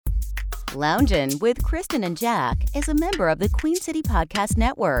Loungin' with Kristen and Jack is a member of the Queen City Podcast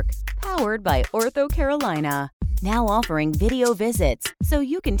Network, powered by Ortho Carolina. Now offering video visits so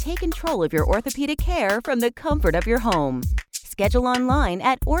you can take control of your orthopedic care from the comfort of your home. Schedule online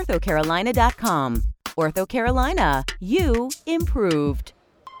at orthocarolina.com. Ortho Carolina, you improved.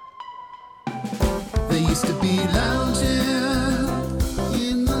 They used to be lounging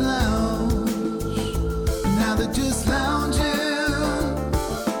in the lounge. Now they're just lounging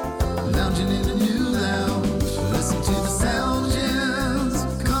in a new lounge. Listen to the sound jams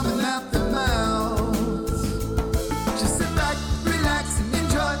coming out their mouths. Just sit back, relax, and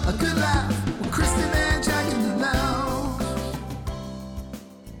enjoy a good laugh with Kristen and Jack in the lounge.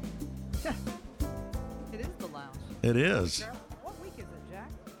 It is the lounge. It is. What week is it, Jack?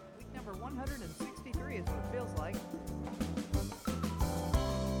 Week number 163 is what it feels like.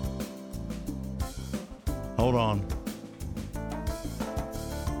 Hold on.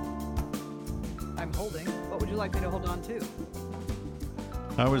 I'm holding. What would you like me to hold on to?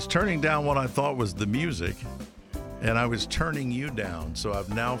 I was turning down what I thought was the music, and I was turning you down. So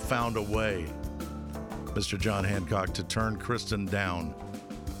I've now found a way, Mr. John Hancock, to turn Kristen down.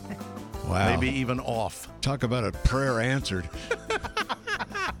 Wow. Maybe even off. Talk about a prayer answered.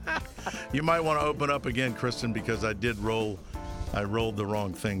 You might want to open up again, Kristen, because I rolled the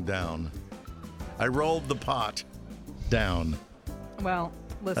wrong thing down. I rolled the pot down. Well,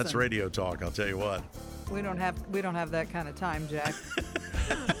 listen. That's radio talk, I'll tell you what. We don't have that kind of time, Jack.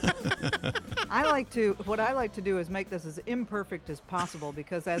 What I like to do is make this as imperfect as possible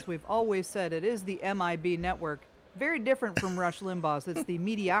because, as we've always said, it is the MIB network. Very different from Rush Limbaugh's. It's the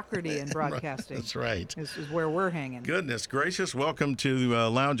mediocrity in broadcasting. That's right. This is where we're hanging. Goodness gracious. Welcome to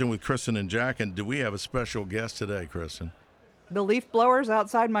Lounging with Kristen and Jack. And do we have a special guest today, Kristen? The leaf blowers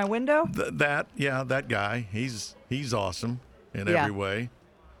outside my window? That guy. He's awesome in every way.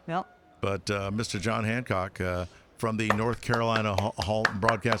 Yep. But Mr. John Hancock from the North Carolina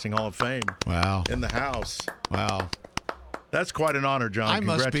Broadcasting Hall of Fame. Wow. In the house. Wow. That's quite an honor, John. I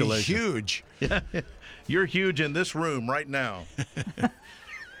must be Congratulations. huge. You're huge in this room right now.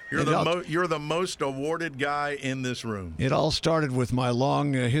 You're the most awarded guy in this room. It all started with my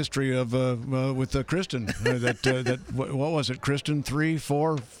long history of with Kristen. What was it, Kristen? 3,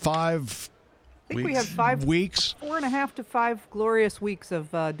 4, 5 I think we had 5 weeks. 4.5 to 5 glorious weeks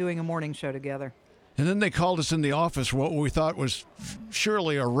of doing a morning show together. And then they called us in the office for what we thought was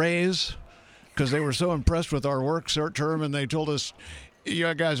surely a raise because they were so impressed with our work term, and they told us,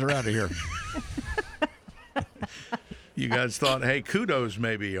 "You guys are out of here." You guys thought, hey, kudos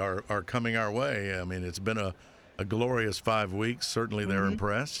maybe are coming our way. I mean, it's been a glorious 5 weeks. Certainly they're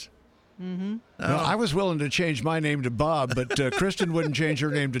impressed. Mm-hmm. Well, I was willing to change my name to Bob, but Kristen wouldn't change her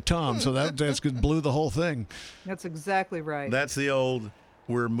name to Tom, so that's blew the whole thing. That's exactly right. That's the old,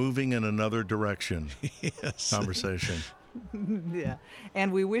 we're moving in another direction conversation. Yeah.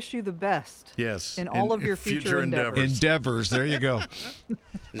 And we wish you the best. Yes. In all of your future endeavors. Endeavors. There you go.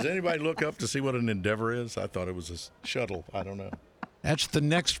 Does anybody look up to see what an endeavor is? I thought it was a shuttle. I don't know. That's the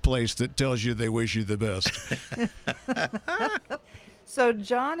next place that tells you they wish you the best. So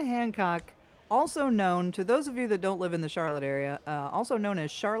John Hancock, also known to those of you that don't live in the Charlotte area, also known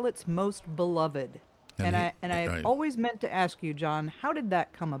as Charlotte's Most Beloved. And I've always meant to ask you, John, how did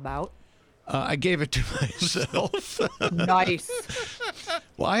that come about? I gave it to myself. Nice.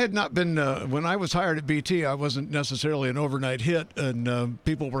 Well, I had not been, when I was hired at BT, I wasn't necessarily an overnight hit, and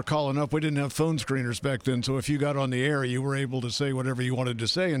people were calling up. We didn't have phone screeners back then, so if you got on the air, you were able to say whatever you wanted to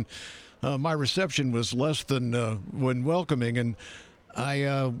say, and my reception was less than when welcoming, and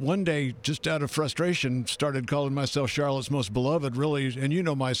I, one day, just out of frustration, started calling myself Charlotte's Most Beloved, really, and you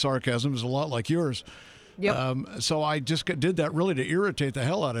know my sarcasm is a lot like yours. Yep. So I just did that really to irritate the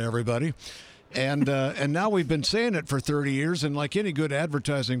hell out of everybody. And now we've been saying it for 30 years, and like any good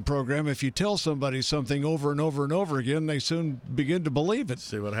advertising program, if you tell somebody something over and over and over again, they soon begin to believe it.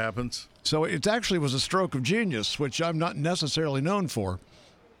 See what happens? So it actually was a stroke of genius, which I'm not necessarily known for.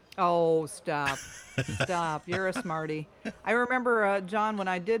 Oh, stop. Stop. You're a smarty. I remember, John, when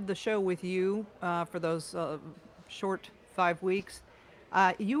I did the show with you for those short 5 weeks,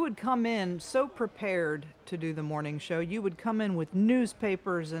 you would come in so prepared to do the morning show. You would come in with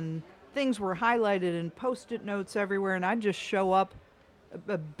newspapers and things were highlighted and Post-it notes everywhere, and I'd just show up,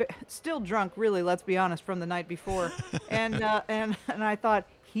 still drunk, really, let's be honest, from the night before. And I thought,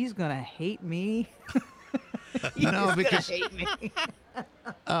 he's going to hate me. No, because hate me.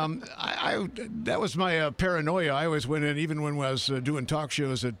 that was my paranoia. I always went in, even when I was doing talk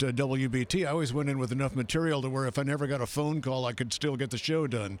shows at WBT, I always went in with enough material to where if I never got a phone call, I could still get the show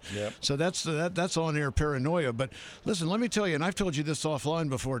done. Yep. So that's on-air paranoia. But listen, let me tell you, and I've told you this offline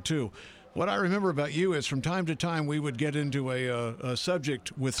before too, What I remember about you is from time to time we would get into a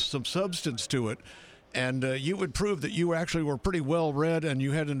subject with some substance to it, and you would prove that you actually were pretty well read and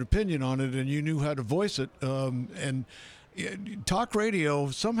you had an opinion on it and you knew how to voice it. And talk radio,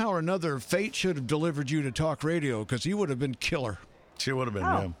 somehow or another, fate should have delivered you to talk radio because you would have been killer. She would have been,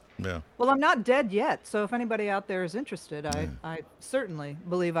 Oh. yeah. Well, I'm not dead yet, so if anybody out there is interested, I certainly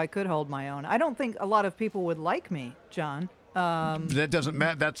believe I could hold my own. I don't think a lot of people would like me, John. That doesn't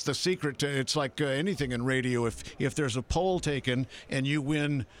matter. That's the secret. It's like anything in radio. If there's a poll taken and you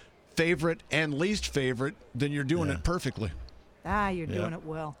win favorite and least favorite, then you're doing it perfectly. You're doing it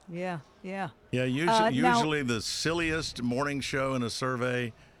well. Yeah. Yeah, now- usually the silliest morning show in a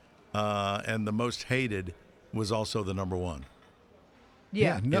survey and the most hated was also the number one.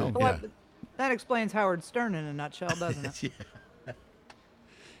 Yeah. no. Well, that explains Howard Stern in a nutshell, doesn't it?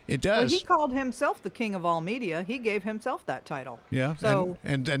 It Well, does. he called himself the king of all media. He gave himself that title. Yeah. So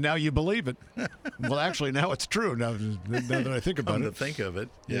and now you believe it. Well, actually, now it's true. Now that I think about Come to it. think of it,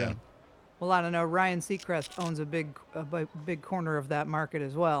 Yeah. well, I don't know. Ryan Seacrest owns a big corner of that market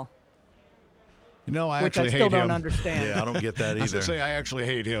as well, No, I which I actually still hate don't him. understand. Yeah, I don't get that I was either. gonna say I actually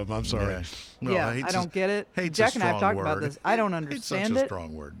hate him. I'm sorry. Yeah. No, Yeah, hate's I don't get it. hate's Jack a and I have strong talked about word. this. I don't It's understand such a it.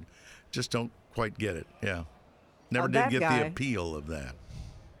 strong word. Just don't quite get it. Yeah. Never Oh, did that get guy. the appeal of that.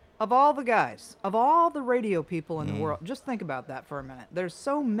 Of all the guys, of all the radio people in Mm. the world, just think about that for a minute. There's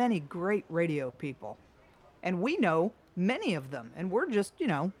so many great radio people, and we know many of them, and we're just,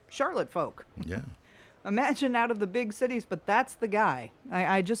 Charlotte folk. Yeah. Imagine out of the big cities, but that's the guy.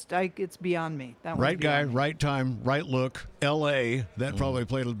 It's beyond me. That one's Right guy, beyond me. right time, right look. L.A. That probably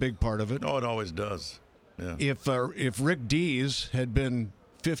played a big part of it. No, it always does. Yeah. If Rick Dees had been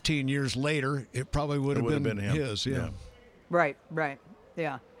 15 years later, it probably would have been him. his. Yeah. Right,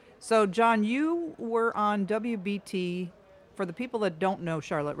 yeah. So, John, you were on WBT. For the people that don't know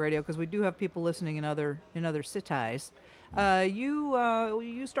Charlotte radio, because we do have people listening in other cities,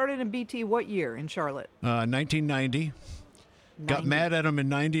 you started in BT what year in Charlotte? 1990. Got 90. mad at him in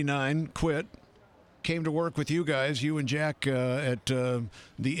 99, quit. Came to work with you guys, you and Jack, at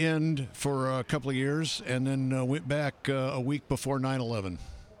the end for a couple of years, and then went back a week before 9/11.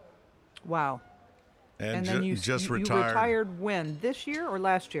 Wow. And then you just you retired when? This year or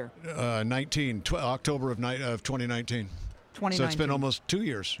last year? October of 2019. 2019. So it's been almost 2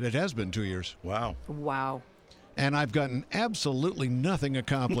 years. It has been 2 years. Wow. Wow. And I've gotten absolutely nothing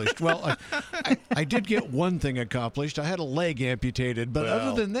accomplished. Well, I did get one thing accomplished. I had a leg amputated, but Well.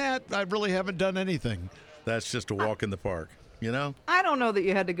 other than that, I really haven't done anything. That's just a walk in the park, you know? I don't know that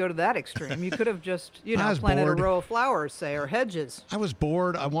you had to go to that extreme. You could have just, I was planted bored. a row of flowers, say, or hedges. I was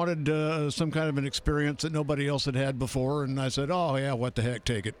bored. I wanted some kind of an experience that nobody else had had before, and I said, "Oh yeah, what the heck,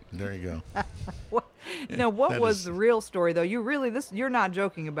 take it." There you go. Now, what That was is- the real story, though? You're not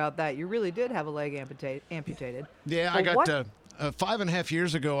joking about that. You really did have a leg amputated. Yeah, I But got what- 5.5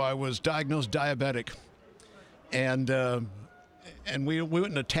 years ago. I was diagnosed diabetic, and we went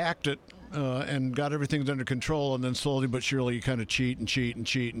and attacked it and got everything under control, and then slowly but surely you kind of cheat.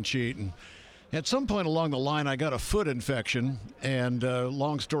 And at some point along the line, I got a foot infection, and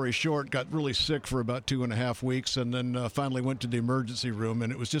long story short, got really sick for about 2.5 weeks, and then finally went to the emergency room.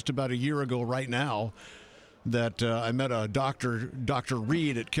 And it was just about a year ago right now that I met a Dr.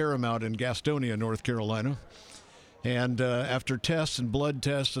 Reed at Caramount in Gastonia, North Carolina. And after tests and blood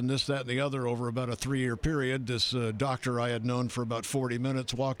tests and this, that, and the other over about a 3-year period, this doctor I had known for about 40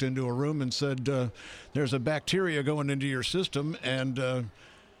 minutes walked into a room and said, there's a bacteria going into your system. And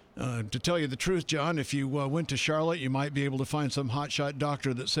to tell you the truth, John, if you went to Charlotte, you might be able to find some hotshot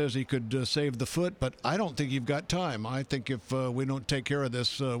doctor that says he could save the foot. But I don't think you've got time. I think if we don't take care of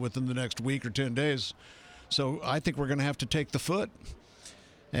this within the next week or 10 days, so I think we're going to have to take the foot.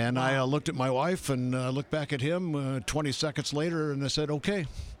 And I looked at my wife and looked back at him 20 seconds later, and I said, okay.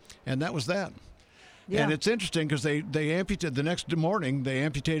 And that was that. Yeah. And it's interesting because they amputated the next morning, they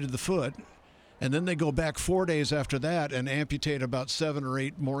amputated the foot. And then they go back 4 days after that and amputate about 7 or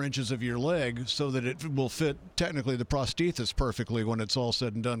 8 more inches of your leg so that it will fit technically the prosthesis perfectly when it's all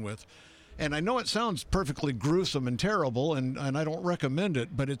said and done with. And I know it sounds perfectly gruesome and terrible, and I don't recommend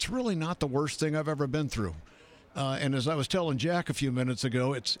it, but it's really not the worst thing I've ever been through. And as I was telling Jack a few minutes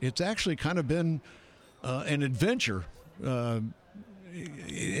ago, it's actually kind of been an adventure.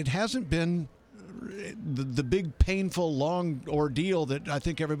 It hasn't been the big, painful, long ordeal that I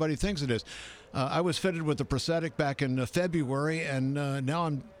think everybody thinks it is. I was fitted with a prosthetic back in February, and now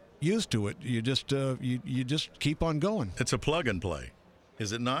I'm used to it. You just you just keep on going. It's a plug and play,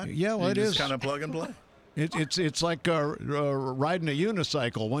 is it not? Yeah, well, you it just is. kind of plug and play. It's like riding a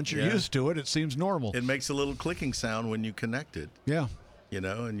unicycle. Once you're Yeah. used to it, it seems normal. It makes a little clicking sound when you connect it. Yeah.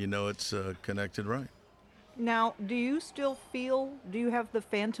 and it's connected right. Now, do you have the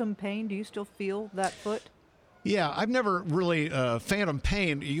phantom pain? Do you still feel that foot? Yeah, I've never really phantom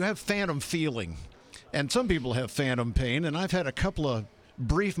pain. You have phantom feeling, and some people have phantom pain, and I've had a couple of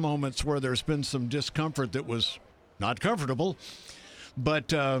brief moments where there's been some discomfort that was not comfortable.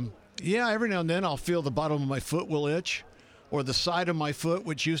 But every now and then I'll feel the bottom of my foot will itch, or the side of my foot,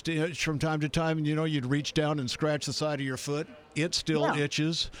 which used to itch from time to time. And you'd reach down and scratch the side of your foot. It still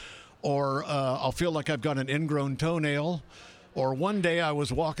itches. Or I'll feel like I've got an ingrown toenail. Or one day I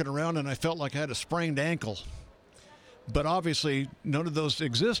was walking around and I felt like I had a sprained ankle. But obviously none of those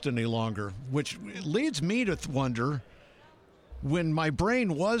exist any longer, which leads me to wonder, when my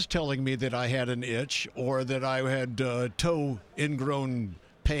brain was telling me that I had an itch or that I had toe ingrown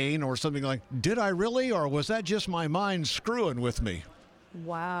pain or something like, did I really, or was that just my mind screwing with me?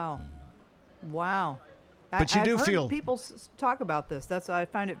 Wow. But you do feel people talk about this. I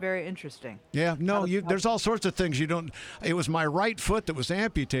find it very interesting. Yeah, no, there's all sorts of things you don't. It was my right foot that was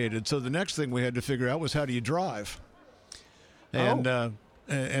amputated, so the next thing we had to figure out was how do you drive.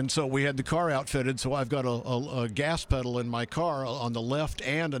 And so we had the car outfitted, so I've got a gas pedal in my car on the left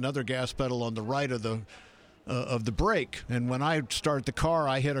and another gas pedal on the right of the brake. And when I start the car,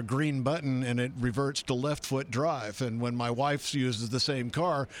 I hit a green button and it reverts to left foot drive. And when my wife uses the same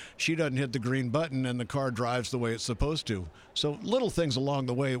car, she doesn't hit the green button and the car drives the way it's supposed to. So little things along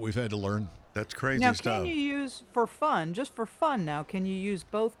the way that we've had to learn. That's crazy now, stuff. Can you use, just for fun now, can you use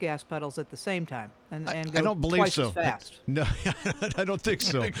both gas pedals at the same time and go I don't believe twice so. as fast? No, I don't think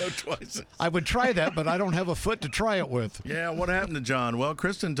so. Go twice. I would try that, but I don't have a foot to try it with. Yeah, what happened to John? Well,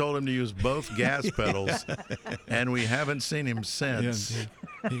 Kristen told him to use both gas pedals, and we haven't seen him since.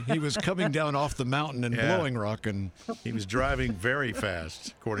 He was coming down off the mountain in Blowing Rock, and he was driving very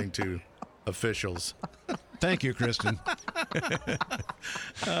fast, according to officials. Thank you, Kristen.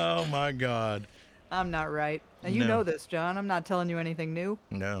 Oh, my God. I'm not right. And you know this, John. I'm not telling you anything new.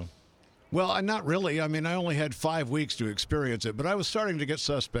 No. Well, not really. I mean, I only had 5 weeks to experience it, but I was starting to get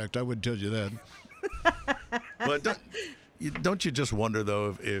suspect. I would tell you that. But don't you just wonder,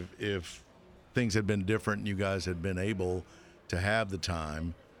 though, if things had been different and you guys had been able to have the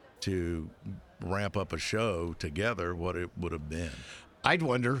time to ramp up a show together, what it would have been? I'd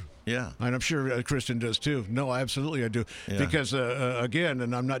wonder. Yeah. And I'm sure Kristen does too. No, absolutely I do. Yeah. Because, again,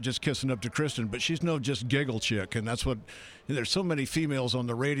 and I'm not just kissing up to Kristen, but she's no just giggle chick. And that's what, there's so many females on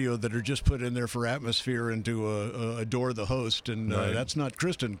the radio that are just put in there for atmosphere and to adore the host. And Right. that's not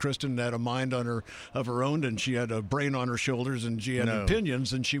Kristen. Kristen had a mind of her own, and she had a brain on her shoulders, and she had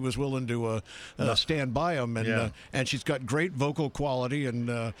opinions, and she was willing to stand by them. And, and she's got great vocal quality.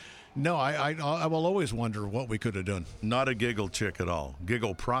 And no, I will always wonder what we could have done. Not a giggle chick at all.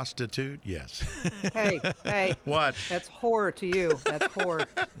 Giggle prostitute? Yes. Hey. What? That's whore to you. That's whore.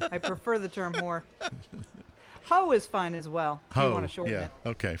 I prefer the term whore. Hoe is fine as well. If Hoe. You want to shorten Yeah. it.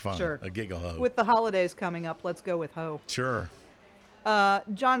 Okay, fine. Sure. A giggle hoe. With the holidays coming up, let's go with hoe. Sure.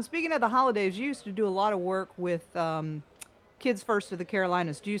 John, speaking of the holidays, you used to do a lot of work with Kids First of the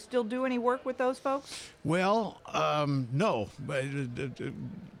Carolinas. Do you still do any work with those folks? Well, no.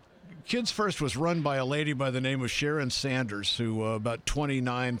 Kids First was run by a lady by the name of Sharon Sanders, who about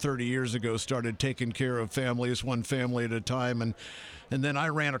 29, 30 years ago started taking care of families, one family at a time. And then I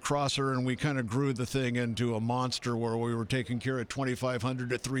ran across her, and we kind of grew the thing into a monster where we were taking care of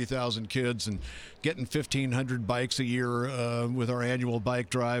 2,500 to 3,000 kids and getting 1,500 bikes a year with our annual bike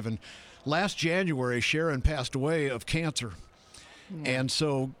drive. And last January, Sharon passed away of cancer. And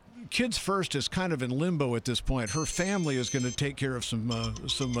so Kids First is kind of in limbo at this point. Her family is going to take care of some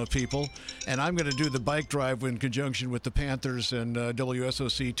people, and I'm going to do the bike drive in conjunction with the Panthers and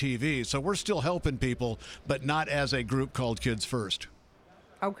WSOC TV. So we're still helping people, but not as a group called Kids First.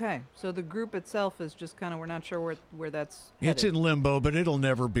 Okay, so the group itself is just kind of, we're not sure where that's headed. It's in limbo, but it'll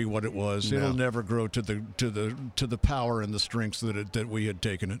never be what it was. No. It'll never grow to the power and the strengths that we had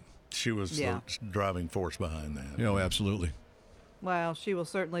taken it. She was the driving force behind that. Oh, absolutely. Well, she will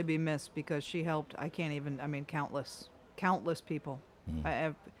certainly be missed because she helped, countless people. I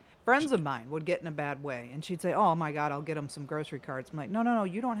have, friends of mine would get in a bad way, and she'd say, oh, my God, I'll get them some grocery cards. I'm like, no,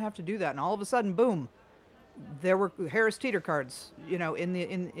 you don't have to do that. And all of a sudden, boom, there were Harris Teeter cards,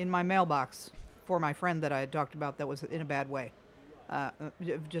 in my mailbox for my friend that I had talked about that was in a bad way.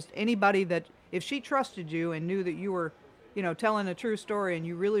 Just anybody that, if she trusted you and knew that you were, telling a true story and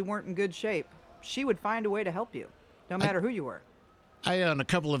you really weren't in good shape, she would find a way to help you, no matter who you were. I, on a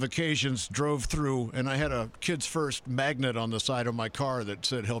couple of occasions, drove through, and I had a Kids First magnet on the side of my car that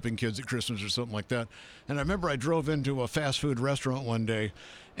said helping kids at Christmas or something like that. And I remember I drove into a fast food restaurant one day,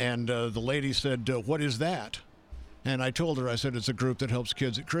 and the lady said, what is that? And I told her, I said, it's a group that helps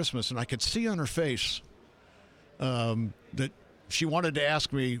kids at Christmas. And I could see on her face that she wanted to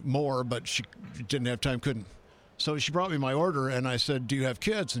ask me more, but she didn't have time, couldn't. So she brought me my order, and I said, do you have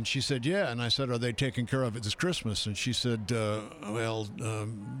kids? And she said, yeah. And I said, are they taken care of at this Christmas? And she said, no,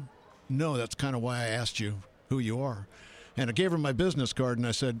 that's kind of why I asked you who you are. And I gave her my business card, and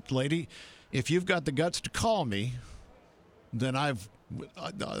I said, lady, if you've got the guts to call me, then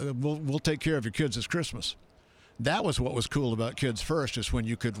we'll take care of your kids this Christmas. That was what was cool about Kids First, is when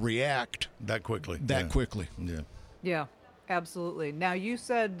you could react that quickly. Quickly. Yeah. Yeah, absolutely. Now, you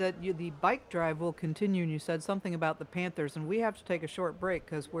said that the bike drive will continue, and you said something about the Panthers, and we have to take a short break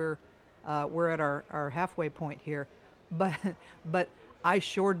because we're at our halfway point here. But I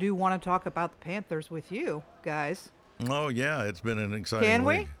sure do want to talk about the Panthers with you guys. Oh, yeah, it's been an exciting Can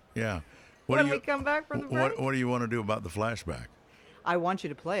we? week. Yeah. When we come back from the break? What do you want to do about the flashback? I want you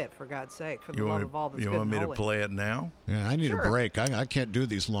to play it, for God's sake, for the love of all that's good You want and me to holy. play it now? Yeah, I need Sure. a break. I can't do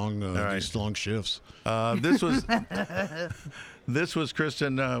these long right. shifts. This was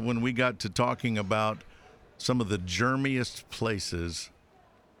Kristen when we got to talking about some of the germiest places,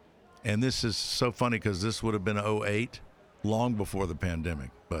 and this is so funny because this would have been 2008, long before the pandemic.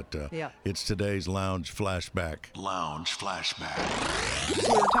 But it's today's Lounge Flashback. Lounge Flashback.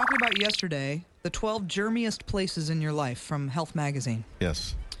 So we were talking about yesterday the 12 germiest places in your life from Health Magazine.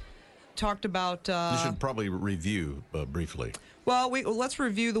 Yes. Talked about. You should probably review briefly. Well, let's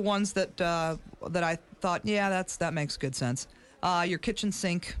review the ones that I thought. Yeah, that makes good sense. Your kitchen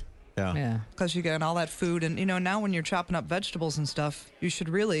sink. Yeah. Because you get all that food, and now when you're chopping up vegetables and stuff, you should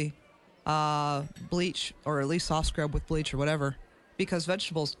really bleach, or at least soft scrub with bleach or whatever, because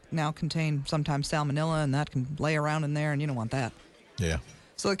vegetables now contain sometimes salmonella, and that can lay around in there, and you don't want that. Yeah.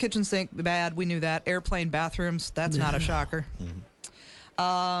 So the kitchen sink, bad. We knew that. Airplane bathrooms, that's not a shocker.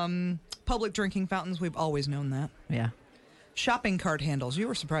 Mm-hmm. Public drinking fountains, we've always known that. Yeah. Shopping cart handles. You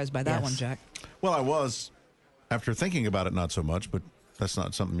were surprised by that Yes. one, Jack. Well, I was, after thinking about it, not so much, but that's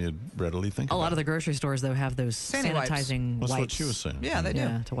not something you'd readily think A about. lot of the grocery stores, though, have those Sandy wipes. sanitizing That's wipes. what she was saying. Yeah, they do.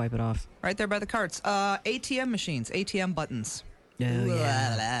 Yeah, to wipe it off. Right there by the carts. ATM machines, ATM buttons. Oh,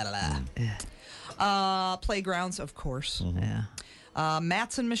 yeah. Playgrounds, of course. Yeah.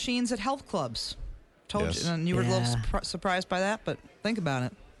 Mats and machines at health clubs. Told Yes. you, and you were a little Yeah. surprised by that, but think about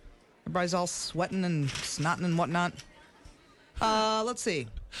it. Everybody's all sweating and snotting and whatnot. Let's see.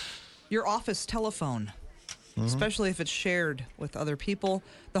 Your office telephone, especially if it's shared with other people.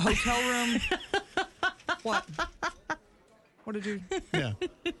 The hotel room. What? What did you? Yeah.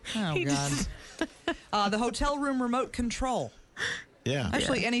 Oh, God. The hotel room remote control. Yeah.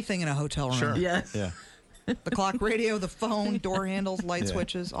 Actually, anything in a hotel room. Sure. Yes. Yeah. The clock radio, the phone, door handles, light Yeah.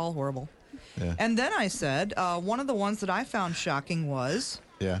 switches, all horrible. Yeah. And then I said, one of the ones that I found shocking was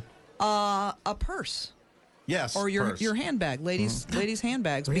Yeah. a purse Yes. or your purse. handbag, ladies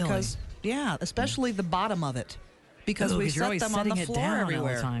handbags, Really? because especially the bottom of it, because Oh, we 'cause you're set always them on setting the it floor down all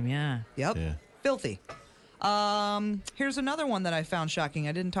everywhere. the time. Yeah. Yep, Yeah. filthy. Here's another one that I found shocking.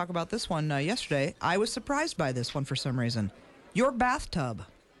 I didn't talk about this one yesterday. I was surprised by this one for some reason. Your bathtub.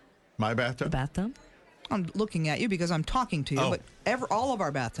 My The bathtub? bathtub? I'm looking at you because I'm talking to you, Oh. but all of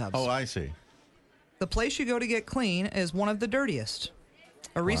our bathtubs. Oh, I see. The place you go to get clean is one of the dirtiest.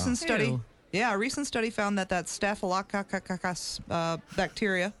 A recent study, Ew. a recent study found that Staphylococcus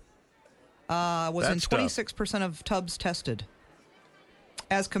bacteria was That in stuff. 26% of tubs tested,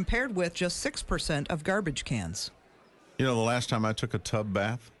 as compared with just 6% of garbage cans. You know, the last time I took a tub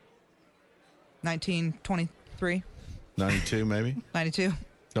bath, 1923, 92 maybe? 92.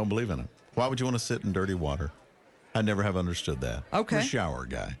 Don't believe in it. Why would you want to sit in dirty water? I never have understood that. Okay. I'm a shower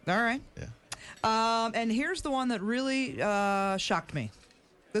guy. All right. Yeah. And here's the one that really shocked me.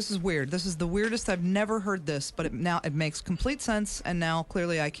 This is weird. This is the weirdest. I've never heard this, but it makes complete sense. And now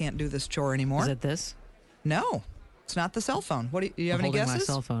clearly I can't do this chore anymore. Is it this? No, it's not the cell phone. What do you have I'm any holding guesses?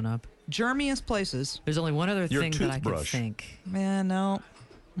 my cell phone up. Germiest places. There's only one other Your thing that I could toothbrush. think. Man, no.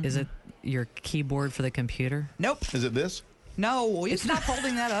 Is it your keyboard for the computer? Nope. Is it this? No. Will you stop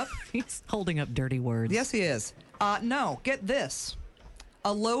holding that up? He's holding up dirty words. Yes, he is. No. Get this.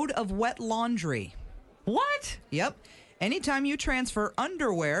 A load of wet laundry. What? Yep. Anytime you transfer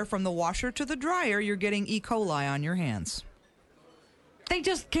underwear from the washer to the dryer, you're getting E. coli on your hands. They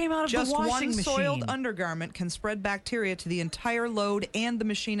just came out of Just the washing one machine. soiled undergarment can spread bacteria to the entire load and the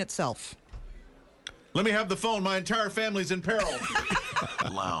machine itself. Let me have the phone. My entire family's in peril.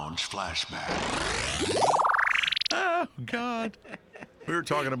 Lounge Flashback. Oh, God. We were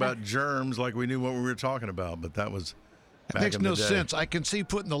talking about germs like we knew what we were talking about, but that was That back makes in the no day. sense. I can see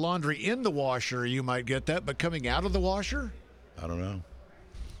putting the laundry in the washer, you might get that, but coming out of the washer? I don't know.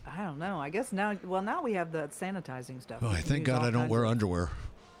 I don't know. I guess now, well, now we have the sanitizing stuff. Oh, We I can thank use God all I don't kinds wear of- underwear.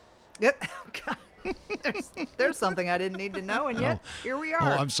 Yep. God. There's something I didn't need to know, and yet here we are.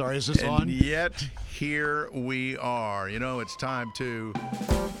 Oh, I'm sorry. Is this And on? yet, here we are. You know, it's time to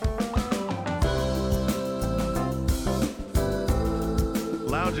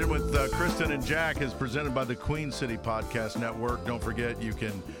Lounging with Kristen and Jack is presented by the Queen City Podcast Network. Don't forget, you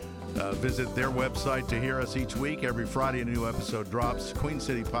can visit their website to hear us each week. Every Friday, a new episode drops.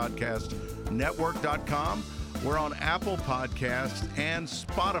 QueenCityPodcastNetwork.com. We're on Apple Podcasts and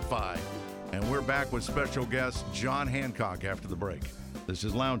Spotify. And we're back with special guest John Hancock after the break. This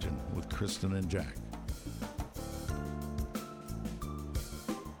is Lounging with Kristen and Jack.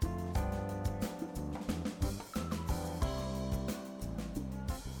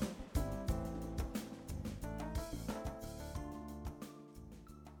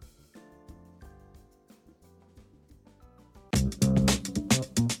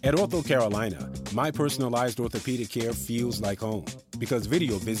 At Ortho Carolina, my personalized orthopedic care feels like home because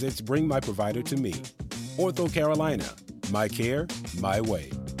video visits bring my provider to me. Ortho Carolina, my care, my way.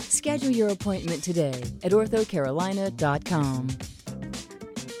 Schedule your appointment today at orthocarolina.com.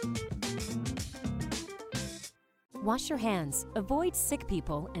 Wash your hands, avoid sick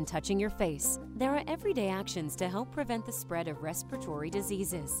people, and touching your face. There are everyday actions to help prevent the spread of respiratory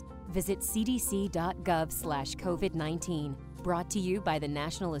diseases. Visit cdc.gov/COVID-19. Brought to you by the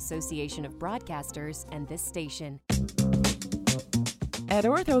National Association of Broadcasters and this station. At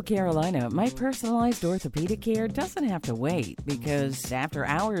Ortho Carolina, my personalized orthopedic care doesn't have to wait because after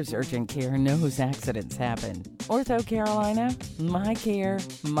hours urgent care knows accidents happen. Ortho Carolina, my care,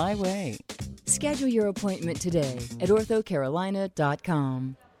 my way. Schedule your appointment today at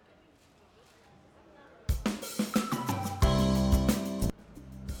orthocarolina.com.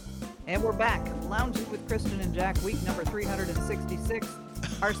 And we're back, lounging with Kristen and Jack, week number 366.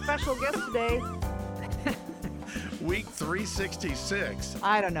 Our special guest today, Week 366.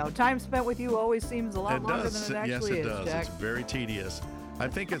 I don't know, time spent with you always seems a lot It longer does. than it actually yes, it is, does. Jack. It's very tedious. I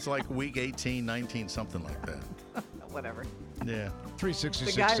think it's like week 18, 19, something like that. Whatever. Yeah.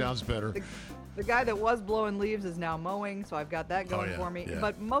 366 The guy- sounds better. The guy that was blowing leaves is now mowing, so I've got that going yeah, for me. yeah.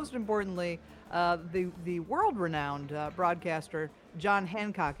 But most importantly, the world-renowned broadcaster John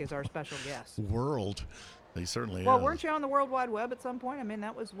Hancock is our special guest. World. He certainly Well, is. weren't you on the World Wide Web at some point? I mean,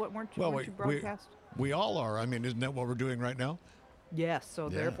 that was what weren't you, weren't you broadcast? We all are. I mean, isn't that what we're doing right now? Yes, so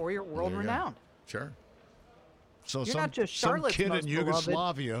Yeah. therefore you're There you go. world-renowned. Sure. So You're not just Charlotte's some kid most in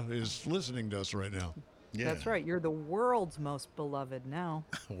Yugoslavia is listening to us right now. Yeah. That's right. You're the world's most beloved now.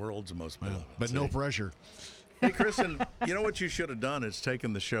 World's most beloved. But no See? pressure. Hey, Kristen, you know what you should have done is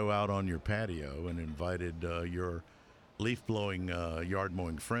taken the show out on your patio and invited your leaf blowing, yard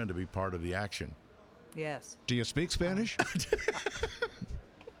mowing friend to be part of the action. Yes, Do you speak Spanish?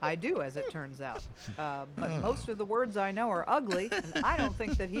 I do, as it turns out. But most of the words I know are ugly, and I don't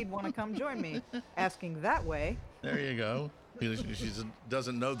think that he'd want to come join me asking that way. There you go. She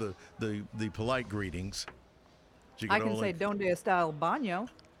doesn't know the polite greetings. She I could can say "Donde está el baño?"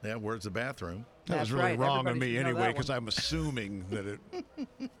 Yeah, where's the bathroom? That That's was really right. wrong on Everybody me should know anyway, that because one. I'm assuming that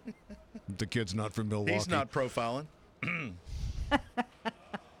the kid's not from Milwaukee. He's not profiling.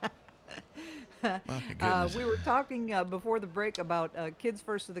 My goodness. We were talking before the break about Kids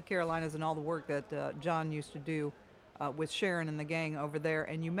First of the Carolinas and all the work that John used to do with Sharon and the gang over there.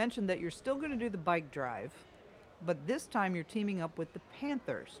 And you mentioned that you're still going to do the bike drive, but this time you're teaming up with the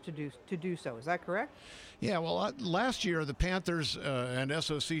Panthers to do so. Is that correct? Yeah, well, last year the Panthers and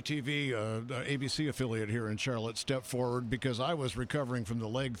SOC TV, ABC affiliate here in Charlotte, stepped forward because I was recovering from the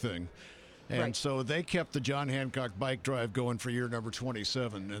leg thing. And Right. so they kept the John Hancock bike drive going for year number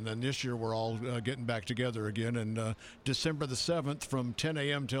 27. And then this year we're all getting back together again. And December the 7th from 10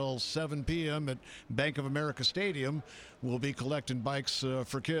 a.m. till 7 p.m. at Bank of America Stadium, we'll be collecting bikes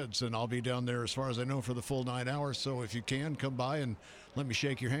for kids. And I'll be down there, as far as I know, for the full 9 hours. So if you can, come by and let me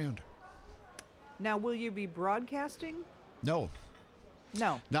shake your hand. Now, will you be broadcasting? No.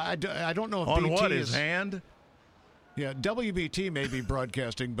 No. No, I don't know if On BT what, is his hand? Yeah, WBT may be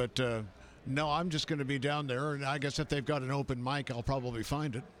broadcasting, but no, I'm just going to be down there. And I guess if they've got an open mic, I'll probably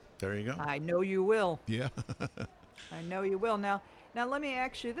find it. There you go. I know you will. Yeah. I know you will. Now let me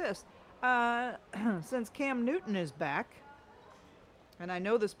ask you this. Since Cam Newton is back, and I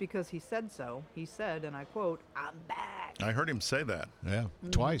know this because he said so, he said, and I quote, "I'm back." I heard him say that. Yeah,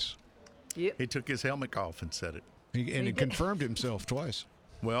 twice. Yep. He took his helmet off and said it. He did. confirmed himself twice.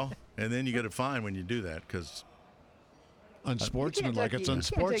 Well, and then you get a fine when you do that because, Unsportsmanlike. It's You can't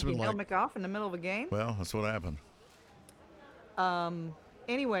take your unsportsmanlike. helmet off in the middle of a game. well, that's what happened.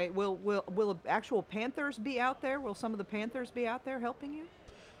 Anyway, will actual Panthers be out there? Will some of the Panthers be out there helping you?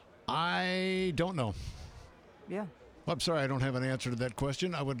 I don't know. Yeah. I'm sorry, I don't have an answer to that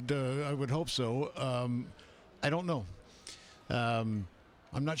question. I would hope so. I don't know.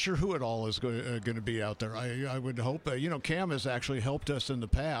 I'm not sure who it all is going to be out there. I would hope. Cam has actually helped us in the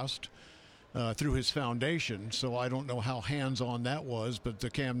past through his foundation, so I don't know how hands-on that was, but the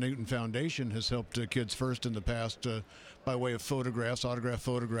Cam Newton Foundation has helped Kids First in the past by way of photographs, autographed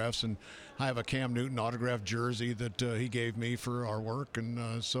photographs, and I have a Cam Newton autographed jersey that he gave me for our work,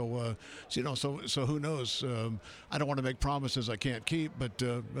 and so who knows? I don't want to make promises I can't keep, but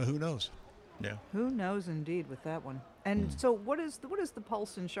who knows? Yeah. Who knows, indeed, with that one. And so, what is the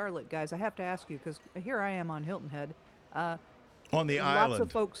pulse in Charlotte, guys? I have to ask you because here I am on Hilton Head. On the lots island.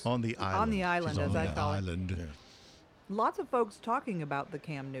 of folks on the island. On the island, She's as on I the call island. it. Yeah. Lots of folks talking about the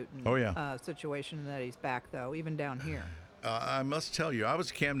Cam Newton Oh, yeah. situation and that he's back, though, even down here. I must tell you, I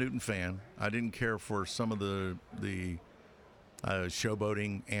was a Cam Newton fan. I didn't care for some of the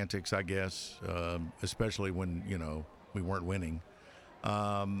showboating antics, I guess, especially when, we weren't winning.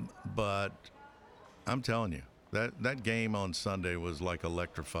 But I'm telling you, that game on Sunday was like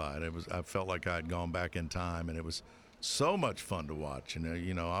electrified. I felt like I had gone back in time, and it was so much fun to watch.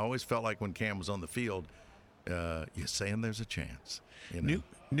 And I always felt like when Cam was on the field, you're saying there's a chance.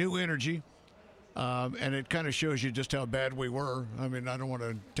 New energy, and it kind of shows you just how bad we were. I mean, I don't want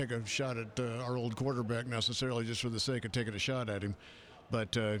to take a shot at our old quarterback necessarily just for the sake of taking a shot at him.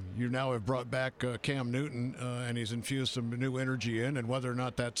 But you now have brought back Cam Newton, and he's infused some new energy in. And whether or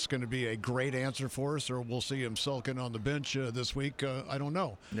not that's going to be a great answer for us, or we'll see him sulking on the bench this week, I don't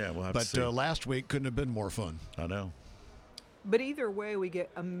know. Yeah, we'll have to see. But last week couldn't have been more fun. I know. But either way, we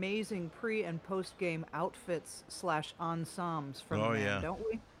get amazing pre- and post-game outfits / ensembles from the man, don't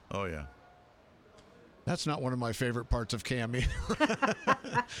we? Oh, yeah. That's not one of my favorite parts of Cam either.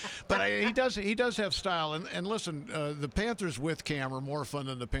 But he does have style. And listen, the Panthers with Cam are more fun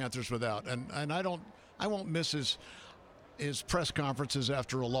than the Panthers without. And I won't miss his press conferences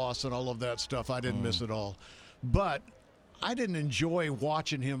after a loss and all of that stuff. I didn't miss it all. But I didn't enjoy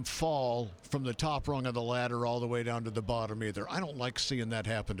watching him fall from the top rung of the ladder all the way down to the bottom either. I don't like seeing that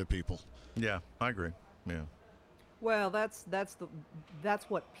happen to people. Yeah, I agree. Yeah. Well, that's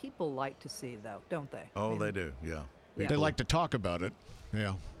what people like to see, though, don't they? Oh, they do. Yeah. They like to talk about it.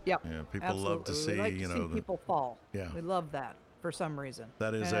 Yeah. Yep. Yeah. People absolutely. love to see. We like to see people fall. Yeah. We love that for some reason.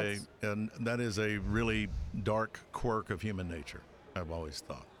 That is a really dark quirk of human nature. I've always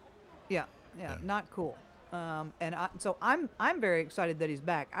thought. Yeah. Not cool. So I'm very excited that he's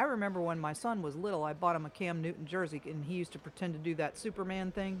back. I remember when my son was little, I bought him a Cam Newton jersey, and he used to pretend to do that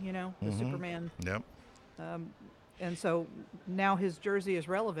Superman thing, the Superman. Yep. And so now his jersey is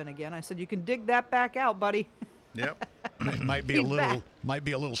relevant again. I said, "You can dig that back out, buddy." Yep. It might be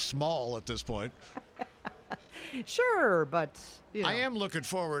a little small at this point. Sure, but I am looking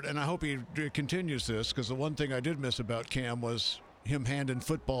forward, and I hope he continues this, because the one thing I did miss about Cam was him handing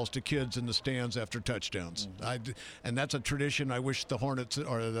footballs to kids in the stands after touchdowns. And that's a tradition I wish the Hornets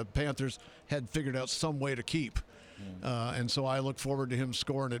or the Panthers had figured out some way to keep. And so I look forward to him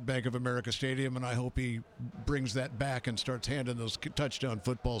scoring at Bank of America Stadium, and I hope he brings that back and starts handing those touchdown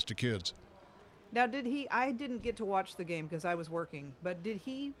footballs to kids. Now, I didn't get to watch the game because I was working, but is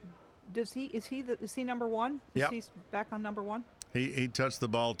he number one? Yep. Is he back on number one? He touched the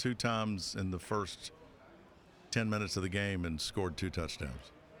ball 2 times in the first 10 minutes of the game and scored 2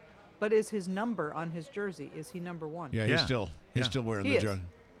 touchdowns. But is his number on his jersey, is he number one? Yeah, he's still wearing He the is. jersey.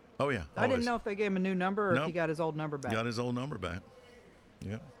 Oh, yeah. I didn't know if they gave him a new number or if he got his old number back. Got his old number back.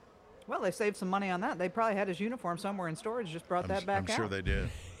 Yeah. Well, they saved some money on that. They probably had his uniform somewhere in storage, just brought that back out. I'm sure they did.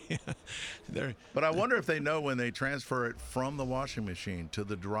 But I wonder if they know when they transfer it from the washing machine to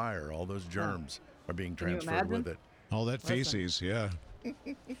the dryer, all those germs are being transferred with it. All that feces, yeah.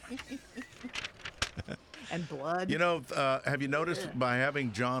 And blood. Have you noticed by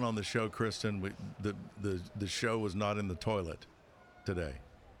having John on the show, Kristen, the show was not in the toilet today?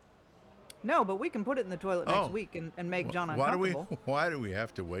 No, but we can put it in the toilet next week and make John uncomfortable. Why do we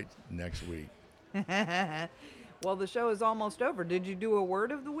have to wait next week? Well, the show is almost over. Did you do a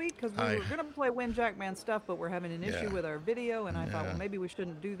word of the week? Because we were going to play Win Jackman stuff, but we're having an issue with our video, and I thought, well, maybe we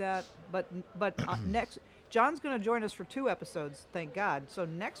shouldn't do that. But next, John's going to join us for 2 episodes, thank God. So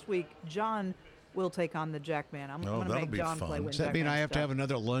next week, John will take on the Jackman. I'm going to make John play Win Jackman. Does that mean I have to have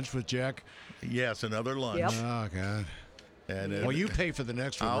another lunch with Jack? Yes, another lunch. Yep. Oh, God. And well, you pay for the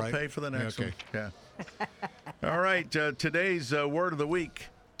next one, I'll right? pay for the next one. Yeah. All right. Today's word of the week: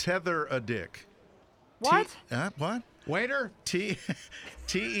 tether a dick. What? What? Waiter. Tetheradick.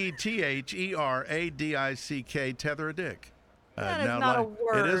 Tether a dick. That is not a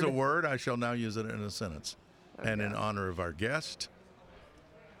word. It is a word. I shall now use it in a sentence. Okay. And in honor of our guest,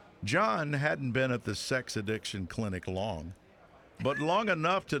 John hadn't been at the sex addiction clinic long, but long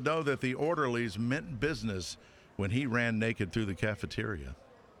enough to know that the orderlies meant business when he ran naked through the cafeteria.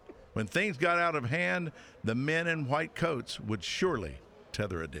 When things got out of hand, the men in white coats would surely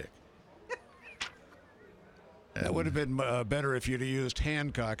tether a dick. That would have been better if you'd have used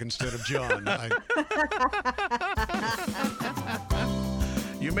Hancock instead of John.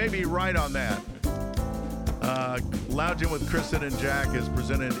 You may be right on that. Lounging with Kristen and Jack is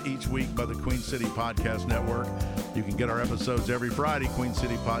presented each week by the Queen City Podcast Network. You can get our episodes every Friday,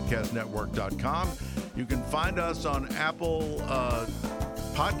 queencitypodcastnetwork.com. You can find us on Apple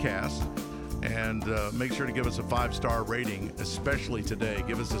Podcasts, and make sure to give us a 5-star rating, especially today.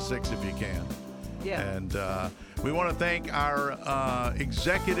 Give us a 6 if you can. Yeah. And we want to thank our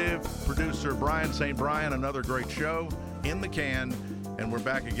executive producer, Brian St. Brian. Another great show in the can, and we're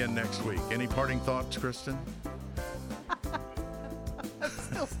back again next week. Any parting thoughts, Kristen? I'm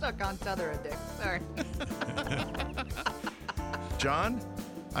still stuck on tether a dick. Sorry. John,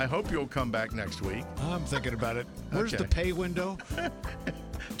 I hope you'll come back next week. I'm thinking about it. Where's Okay. the pay window?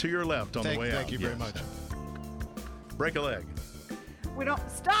 To your left on the way out. Thank you very much. Break a leg. We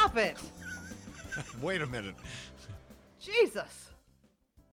don't stop it. Wait a minute. Jesus.